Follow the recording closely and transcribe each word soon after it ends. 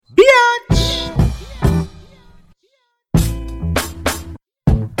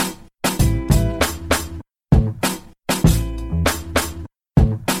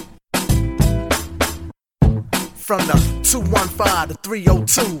From the 215 to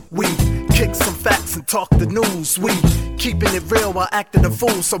 302, we kick some facts and talk the news. We keeping it real while acting a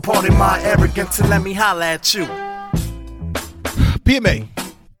fool. So pardon my arrogance and let me holla at you. PMA.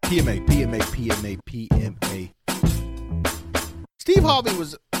 Steve Harvey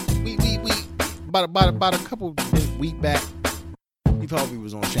was about a couple weeks back. Steve Harvey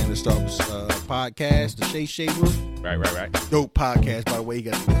was on Shannon Stark's podcast, the Shay Room. Right. Dope podcast, by the way. He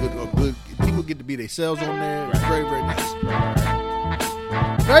got good people get to be themselves on there. Right. Very, very nice.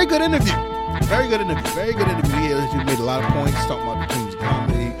 Very good interview. He made a lot of points. Talking about the King's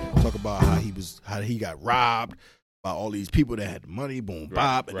comedy. Talk about how he got robbed by all these people that had the money, boom,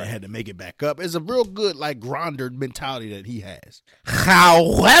 bop, and they had to make it back up. It's a real good, like, Gronder mentality that he has.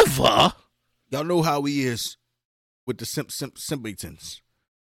 However, y'all know how he is with the simpletons.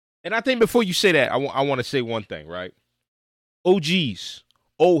 And I think before you say that, I want to say one thing, right? OGs,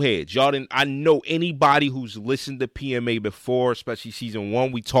 old heads, y'all didn't. I know anybody who's listened to PMA before, especially season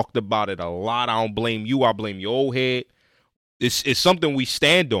 1. We talked about it a lot. I don't blame you. I blame your old head. It's something we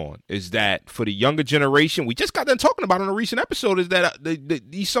stand on. Is that for the younger generation? We just got done talking about on a recent episode. Is that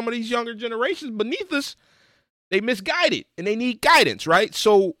some of these younger generations beneath us, they misguided and they need guidance, right?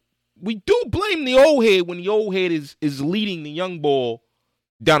 So we do blame the old head when the old head is leading the young boy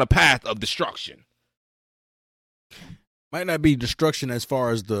down a path of destruction. Might not be destruction as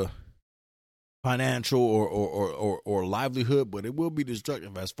far as the financial or livelihood, but it will be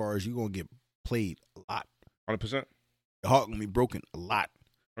destructive as far as you're going to get played a lot. 100%. The heart going to be broken a lot.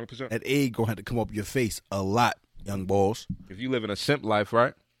 100%. That egg going to have to come up your face a lot, young boys. If you live in a simp life,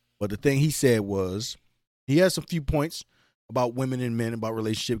 right? But the thing he said was, he has a few points about women and men, about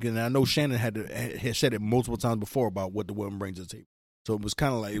relationship. And I know Shannon had said it multiple times before about what the woman brings to the table. So it was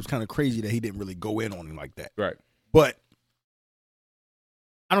kind of crazy that he didn't really go in on him like that. Right. But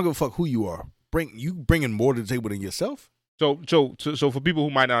I don't give a fuck who you are. You bringing more to the table than yourself. So for people who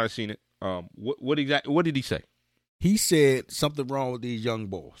might not have seen it, what did he say? He said something wrong with these young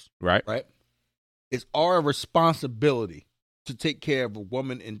boys. Right. It's our responsibility to take care of a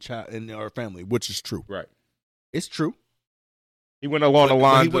woman and child in our family, which is true. Right. It's true. He went along the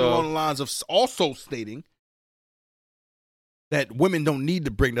lines of also stating that women don't need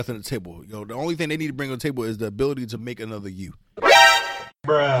to bring nothing to the table. The only thing they need to bring to the table is the ability to make another you.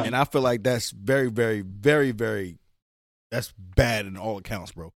 Bruh. And I feel like that's very, very, very, very, that's bad in all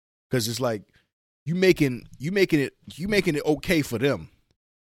accounts, bro. Because it's like you making it okay for them.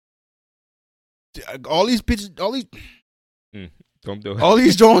 All these bitches, don't do it. All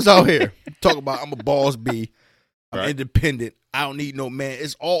these joints out here talk about I'm a boss B, I'm right. independent, I don't need no man.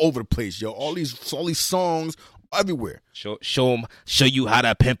 It's all over the place, yo. All these songs everywhere. Show you how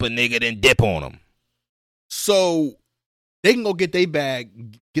to pimp a nigga, then dip on them. So they can go get their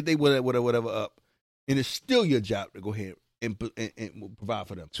bag, get their whatever up, and it's still your job to go ahead and provide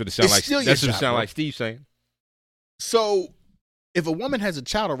for them. So that's what it sound like Steve saying. So if a woman has a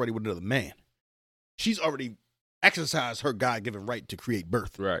child already with another man, she's already exercised her God-given right to create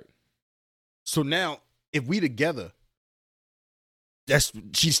birth. Right. So now, if we together,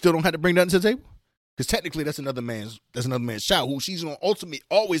 she still don't have to bring nothing to the table? Because technically that's another man's child who she's gonna ultimately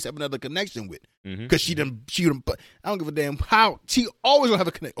always have another connection with. Because she done I don't give a damn how she always gonna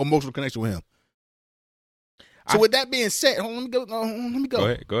have emotional connection with him. So with that being said, let me go. Go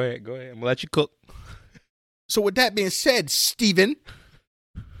ahead. I'm gonna let you cook. So with that being said, Steven,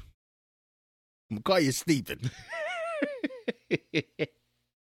 I'm gonna call you Steven.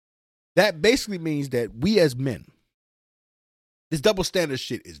 That basically means that we as men, this double standard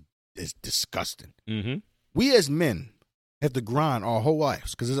shit is disgusting. Mm-hmm. We as men have to grind our whole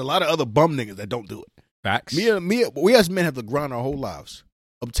lives because there's a lot of other bum niggas that don't do it. Facts. We as men have to grind our whole lives,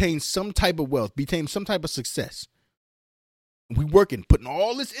 obtain some type of wealth, obtain some type of success. We working, putting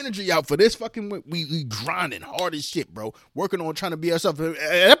all this energy out for this fucking. We grinding hard as shit, bro. Working on trying to be ourselves. At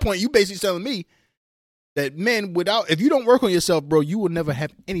that point, you basically telling me that men, if you don't work on yourself, bro, you will never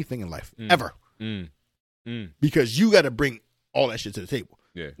have anything in life ever. Because you got to bring all that shit to the table.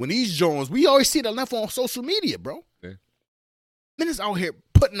 Yeah. When these Jones, we always see that left on social media, bro. Yeah. Men is out here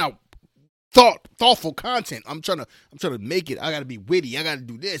putting out thoughtful content. I'm trying to make it. I gotta be witty. I gotta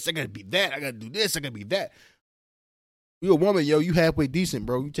do this. I gotta be that. I gotta do this. I gotta be that. You a woman, yo. You halfway decent,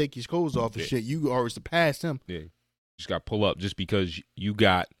 bro. You take your clothes off and shit. You alreys surpassed him. Yeah. Just got to pull up just because you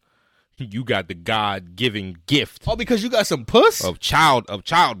got the God-given gift. Oh, because you got some puss of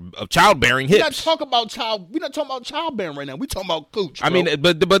childbearing hips. We're not talking about childbearing right now. We talking about cooch. Bro. I mean,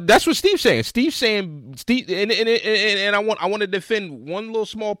 but that's what Steve's saying. And I want to defend one little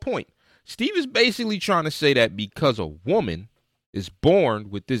small point. Steve is basically trying to say that because a woman is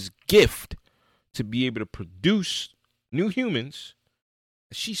born with this gift to be able to produce new humans.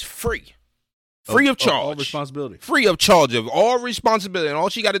 She's free. Free of charge. All responsibility. Free of charge of all responsibility. And all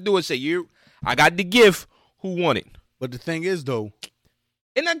she got to do is say, I got the gift. Who want it? But the thing is, though.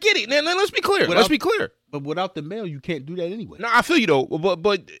 And I get it. Now, let's be clear. Let's be clear. But without the male, you can't do that anyway. No, I feel you, though.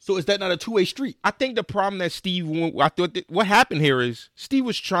 But so is that not a two-way street? I think the problem that Steve, I thought that what happened here is Steve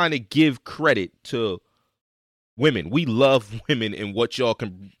was trying to give credit to women. We love women and what y'all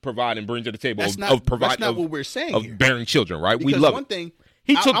can provide and bring to the table. That's not what we're saying. Of bearing children, right? Because we love one thing.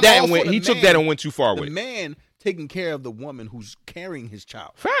 He took that and went too far with it. The man taking care of the woman who's carrying his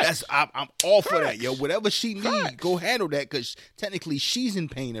child. Facts. I'm all for that, yo. Whatever she needs, Facts. go handle that, because technically she's in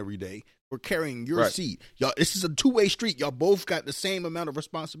pain every day for carrying your seed. Y'all, this is a two-way street. Y'all both got the same amount of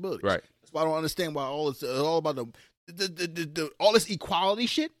responsibilities. Right. That's why I don't understand why all about all this equality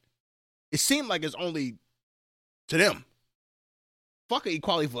shit. It seemed like it's only to them. Fuck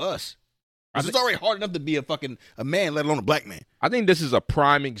equality for us. It's already hard enough to be a man, let alone a black man. I think this is a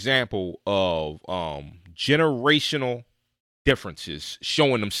prime example of generational differences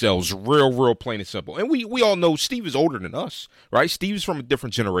showing themselves real plain and simple. And we all know Steve is older than us, right? Steve's from a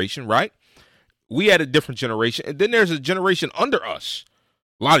different generation, right? We had a different generation, and then there's a generation under us.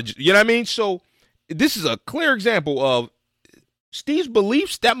 You know what I mean? So this is a clear example of Steve's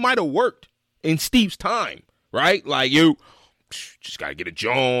beliefs that might have worked in Steve's time, right? Like, you just got to get a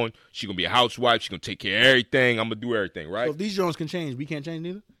Joan. She's going to be a housewife. She's going to take care of everything. I'm going to do everything, right? So if these Jones can change, we can't change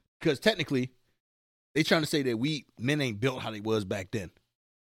neither? Because technically, they trying to say that men ain't built how they was back then.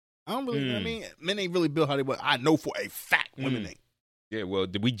 I don't really, I mean, men ain't really built how they was. I know for a fact women ain't. Yeah, well,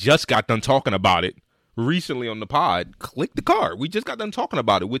 we just got done talking about it recently on the pod. Click the card. We just got done talking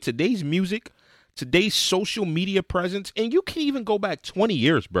about it with today's music, today's social media presence, and you can even go back 20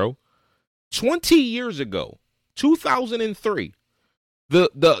 years, bro. 20 years ago. 2003,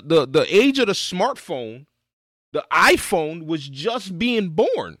 the age of the smartphone, the iPhone was just being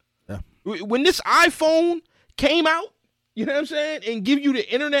born. Yeah. When this iPhone came out, you know what I'm saying, and give you the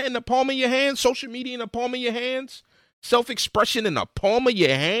internet in the palm of your hands, social media in the palm of your hands, self-expression in the palm of your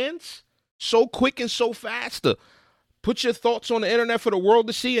hands, so quick and so fast to put your thoughts on the internet for the world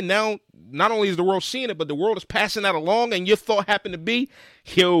to see, and now not only is the world seeing it, but the world is passing that along, and your thought happened to be,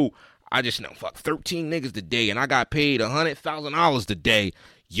 I just know, 13 niggas today, and I got paid $100,000 today.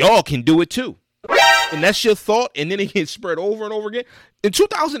 Y'all can do it too. And that's your thought, and then it gets spread over and over again. In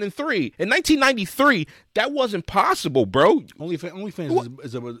 2003, in 1993, that wasn't possible, bro. OnlyFans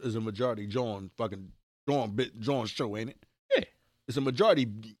is a majority John's show, ain't it? Yeah. It's a majority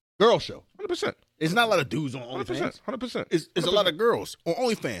girl show. 100%. It's not a lot of dudes on OnlyFans. 100%. It's a lot of girls on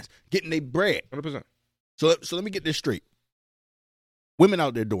OnlyFans getting their bread. 100%. So let me get this straight. Women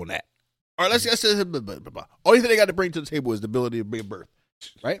out there doing that. All right, let's say, only thing they got to bring to the table is the ability to bring birth,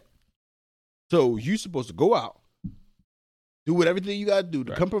 right? So you're supposed to go out, do everything you got to do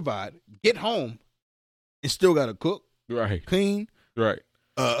to come provide, get home, and still got to cook, right, clean, right,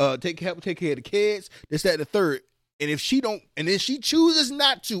 take care of the kids, this, that, and the third. And if she chooses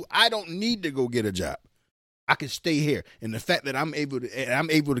not to, I don't need to go get a job. I can stay here, and the fact that I'm able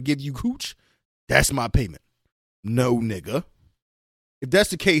to give you cooch, that's my payment. No, nigga. If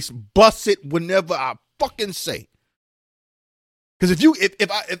that's the case, bust it whenever I fucking say. Because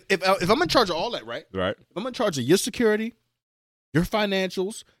if I'm in charge of all that, right? Right. If I'm in charge of your security, your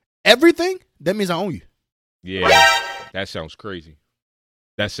financials, everything, that means I own you. Yeah, that sounds crazy.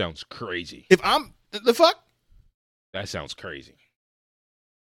 If I'm the fuck, that sounds crazy.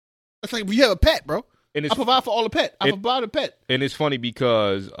 That's like if you have a pet, bro. And I provide for all the pet. I provide a pet. And it's funny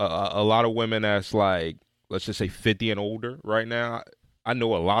because a lot of women that's like, let's just say 50 and older right now. I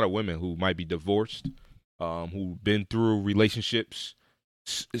know a lot of women who might be divorced, who've been through relationships,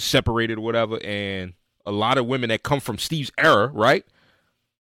 separated or whatever, and a lot of women that come from Steve's era, right?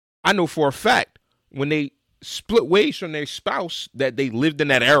 I know for a fact when they split ways from their spouse that they lived in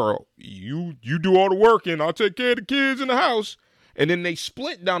that era, you do all the work and I'll take care of the kids in the house, and then they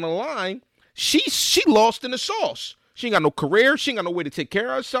split down the line. She lost in the sauce. She ain't got no career. She ain't got no way to take care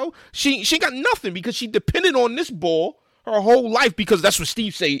of herself. She ain't got nothing because she depended on this ball her whole life because that's what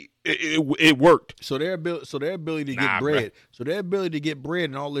Steve say it worked. So their ability to get bread, bruh. so their ability to get bread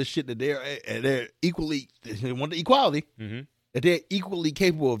and all this shit that they're equally, they want the equality, that they're equally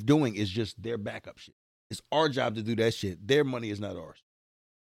capable of doing is just their backup shit. It's our job to do that shit. Their money is not ours.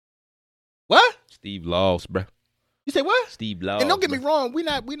 What? Steve lost, bruh. You say what? Steve lost. And don't get me wrong, we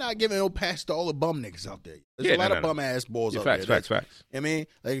not giving no pass to all the bum niggas out there. There's a lot of bum ass balls out there. Facts. I mean,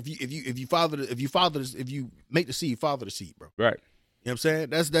 like if you make the seed, father the seed, bro. Right. You know what I'm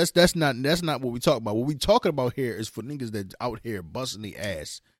saying? That's not what we talk about. What we talking about here is for niggas that out here busting the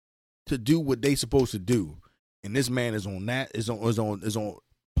ass to do what they supposed to do, and this man is on that is on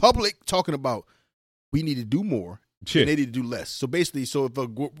public talking about we need to do more. Shit. And they need to do less. So basically, so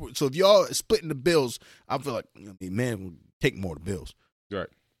if y'all splitting the bills, I feel like man will take more of the bills. Right.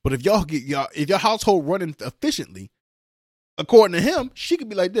 But if your household running efficiently, according to him, she could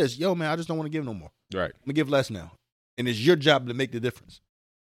be like this: Yo, man, I just don't want to give no more. Right. I'm gonna give less now, and it's your job to make the difference.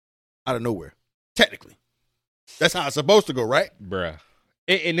 Out of nowhere, technically, that's how it's supposed to go, right, bruh?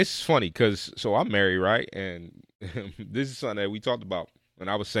 And this is funny because I'm married, right? And this is something that we talked about, and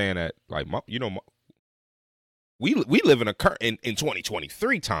I was saying that like we live in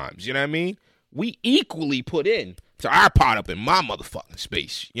 2023 times. You know what I mean? We equally put in to our part up in my motherfucking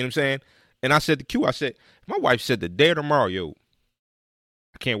space. You know what I'm saying? And I said to Q, I said, my wife said the day of tomorrow, yo,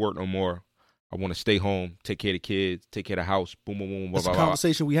 I can't work no more. I want to stay home, take care of the kids, take care of the house, boom, boom, boom, blah, That's blah, a blah.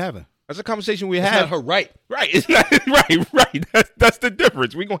 conversation we having. That's a conversation we It's have. not her right. Right. It's not right. That's the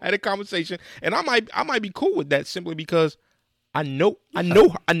difference. We're gonna have a conversation. And I might be cool with that simply because I know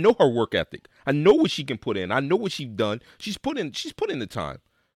her work ethic. I know what she can put in. I know what she's done. She's put in the time.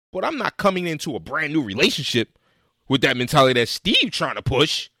 But I'm not coming into a brand new relationship with that mentality that Steve trying to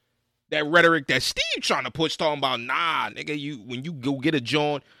push. That rhetoric that Steve trying to push, talking about, nah, nigga, when you go get a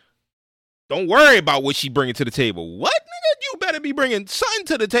joint, don't worry about what she bringing to the table. What, nigga? You better be bringing something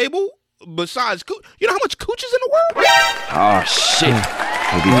to the table besides cooch. You know how much cooch is in the world? Oh, shit.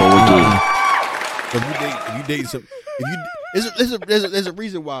 If you date some, there's a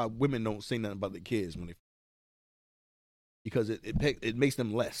reason why women don't say nothing about their kids when because it makes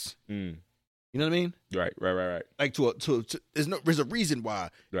them less. You know what I mean? Right. Like there's a reason why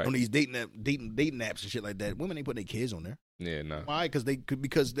on these dating apps and shit like that, women ain't putting their kids on there. Yeah, no. Why? Because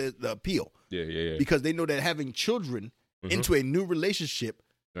the appeal. Yeah. Because they know that having children into a new relationship,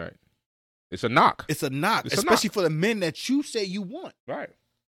 right? It's a knock. Especially for the men that you say you want. Right.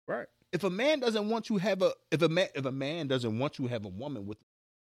 If a man doesn't want to have if a man doesn't want to have a woman with,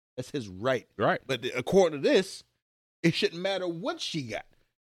 that's his right. Right. But according to this, it shouldn't matter what she got.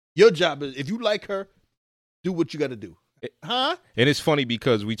 Your job is, if you like her, do what you got to do. Huh? And it's funny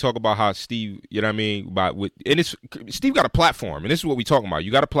because we talk about how Steve, you know what I mean? Steve got a platform, and this is what we talking about.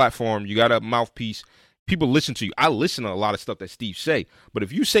 You got a platform, you got a mouthpiece. People listen to you. I listen to a lot of stuff that Steve say, but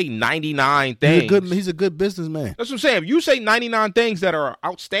if you say 99 things, he's a good businessman. That's what I'm saying. If you say 99 things that are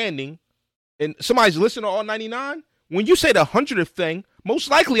outstanding, and somebody's listening to all 99, when you say the 100th thing, most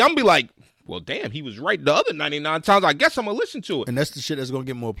likely I'm gonna be like, well, damn, he was right the other 99 times. I guess I'm gonna listen to it. And that's the shit that's gonna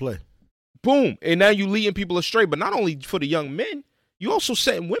get more play. Boom. And now you leading people astray. But not only for the young men, you also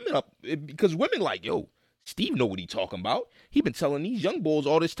setting women up because women like, yo, Steve know what he talking about. He been telling these young boys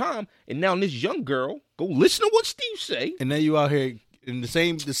all this time. And now this young girl go listen to what Steve say. And now you out here in the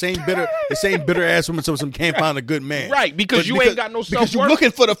same bitter ass woman, so some can't find a good man. Right, because you ain't got no self-worth. Because you're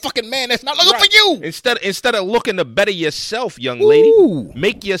looking for the fucking man that's not looking for you. Instead of looking to better yourself, young lady,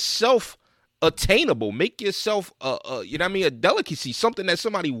 make yourself attainable. Make yourself you know what I mean, a delicacy, something that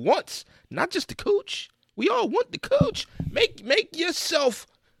somebody wants, not just the cooch. We all want the cooch. Make yourself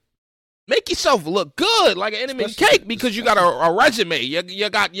look good like an enemy cake because you got a resume. You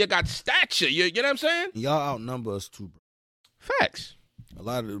got stature. You know what I'm saying? Y'all outnumber us too, bro. Facts. A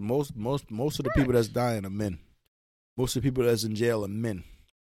lot of most of the people that's dying are men. Most of the people that's in jail are men.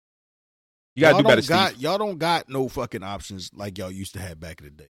 You gotta do better, Steve. Y'all don't got no fucking options like y'all used to have back in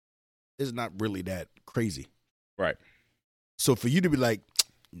the day. It's not really that crazy. Right. So for you to be like,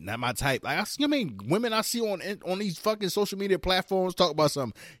 not my type. Like I mean, women I see on these fucking social media platforms talk about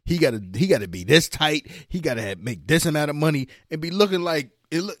something. He gotta be this tight. He gotta make this amount of money and be looking like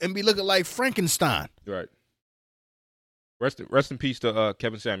Frankenstein. Right. Rest in peace to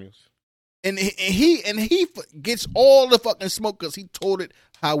Kevin Samuels. And he gets all the fucking smoke because he told it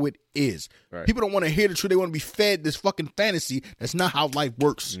how it is. Right. People don't want to hear the truth. They want to be fed this fucking fantasy. That's not how life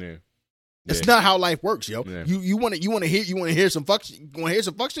works. Yeah. That's not how life works, yo. Yeah. You want to hear some fuck shit. You want to hear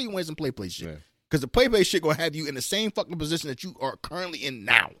some fuck shit? You want some play shit? Because the play shit gonna have you in the same fucking position that you are currently in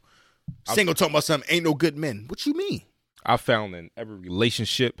now. Single talking about something ain't no good men. What you mean? I found in every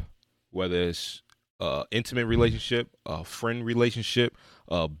relationship, whether it's intimate relationship, a friend relationship,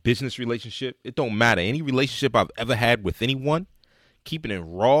 a business relationship, it don't matter. Any relationship I've ever had with anyone, keeping it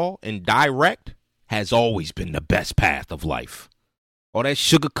raw and direct has always been the best path of life. All that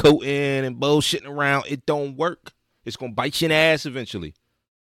sugarcoating and bullshitting around, it don't work. It's going to bite you in the ass eventually.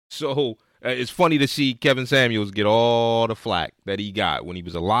 So it's funny to see Kevin Samuels get all the flack that he got when he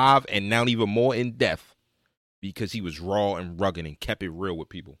was alive and now even more in death because he was raw and rugged and kept it real with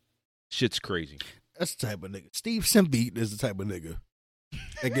people. Shit's crazy. That's the type of nigga. Steve Simpin is the type of nigga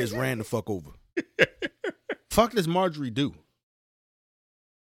that gets ran the fuck over. Fuck does Marjorie do?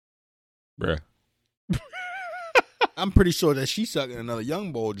 Bruh. I'm pretty sure that she's sucking another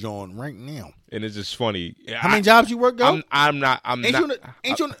young boy John right now. And it's just funny. How many jobs you work, though?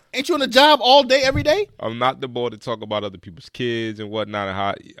 Ain't you on a job all day, every day? I'm not the boy to talk about other people's kids and whatnot. And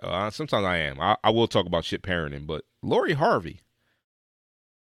how, sometimes I am. I will talk about shit parenting, but Lori Harvey,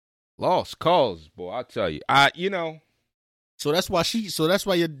 lost cause, boy. I tell you, So that's why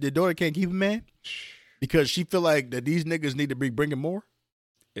your daughter can't keep a man, because she feel like that these niggas need to be bringing more.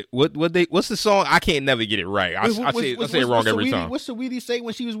 What's the song? I can't never get it right. I say it wrong every time. What's the Saweetie say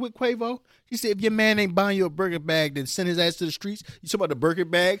when she was with Quavo? She said, if your man ain't buying you a Birkin bag, then send his ass to the streets. You talking about the Birkin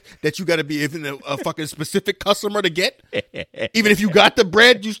bag that you got to be a fucking specific customer to get? Even if you got the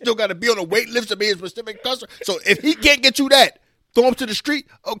bread, you still got to be on a wait list to be a specific customer. So if he can't get you that, throw him to the street.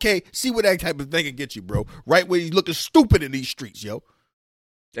 Okay, see what that type of thing can get you, bro. Right where you looking stupid in these streets, yo.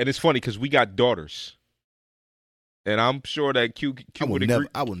 And it's funny because we got daughters. And I'm sure that Q would agree.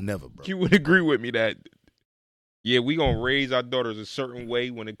 I will never, bro. Q would agree with me that, yeah, we going to raise our daughters a certain way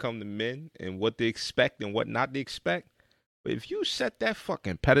when it comes to men and what they expect and what not to expect. But if you set that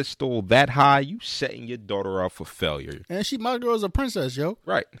fucking pedestal that high, you setting your daughter up for failure. And my girl's a princess, yo.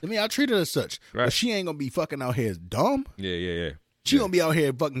 Right. I mean, I treat her as such. Right. But she ain't going to be fucking out here dumb. Yeah. She going to be out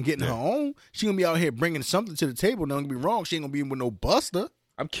here fucking getting her own. She going to be out here bringing something to the table. Don't get me wrong. She ain't going to be with no buster.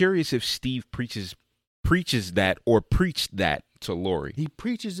 I'm curious if Steve preaches that or preached that to Lori. He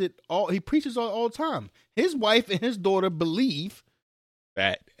preaches it all. He preaches all the time. His wife and his daughter believe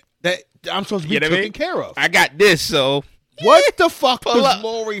that I'm supposed to be taken care of. I got this, so what the fuck does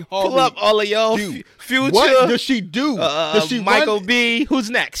Lori Harvey pull up all of y'all do? Future? What does she do? Does she Michael B?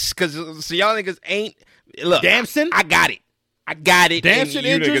 Who's next? Because so y'all niggas ain't look. Damson? I got it. Damson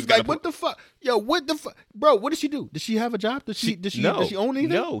interest? Like what the fuck? Yo, what the fuck, bro? What does she do? Does she have a job? Does she own anything?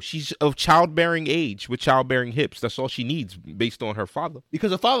 No, she's of childbearing age with childbearing hips. That's all she needs based on her father.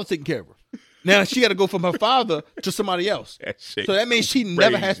 Because her father's taking care of her. Now she got to go from her father to somebody else. So that means she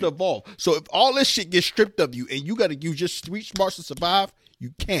never has to evolve. So if all this shit gets stripped of you and you got to use your street smarts to survive,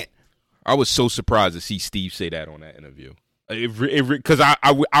 you can't. I was so surprised to see Steve say that on that interview. Because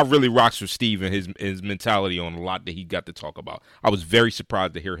I really rocks with Steve and his mentality on a lot that he got to talk about. I was very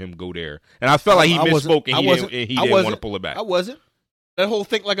surprised to hear him go there, and I felt like he misspoke and he didn't want to pull it back. I wasn't. That whole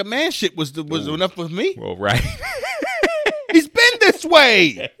think like a man shit was enough for me. Well, right. He's been this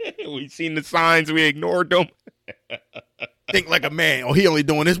way. We seen the signs, we ignored them. Think like a man. Oh, he only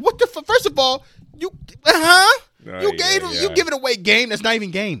doing this. What the? First of all, you giving away game that's not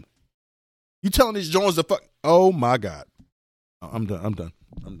even game. You telling these Jones the fuck? Oh my God. I'm done.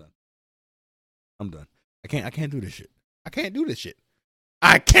 I can't do this shit. I can't do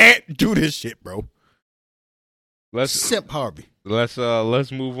this shit, bro. Simp Harvey. Let's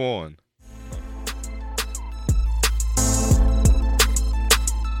move on.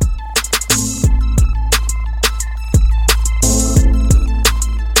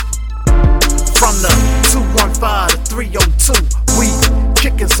 From the 215 to 302, we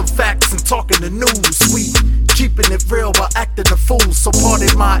kicking some facts and talking the news. We keeping it real while acting a fool. So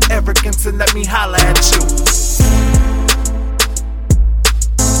pardon my arrogance and let me holla at you.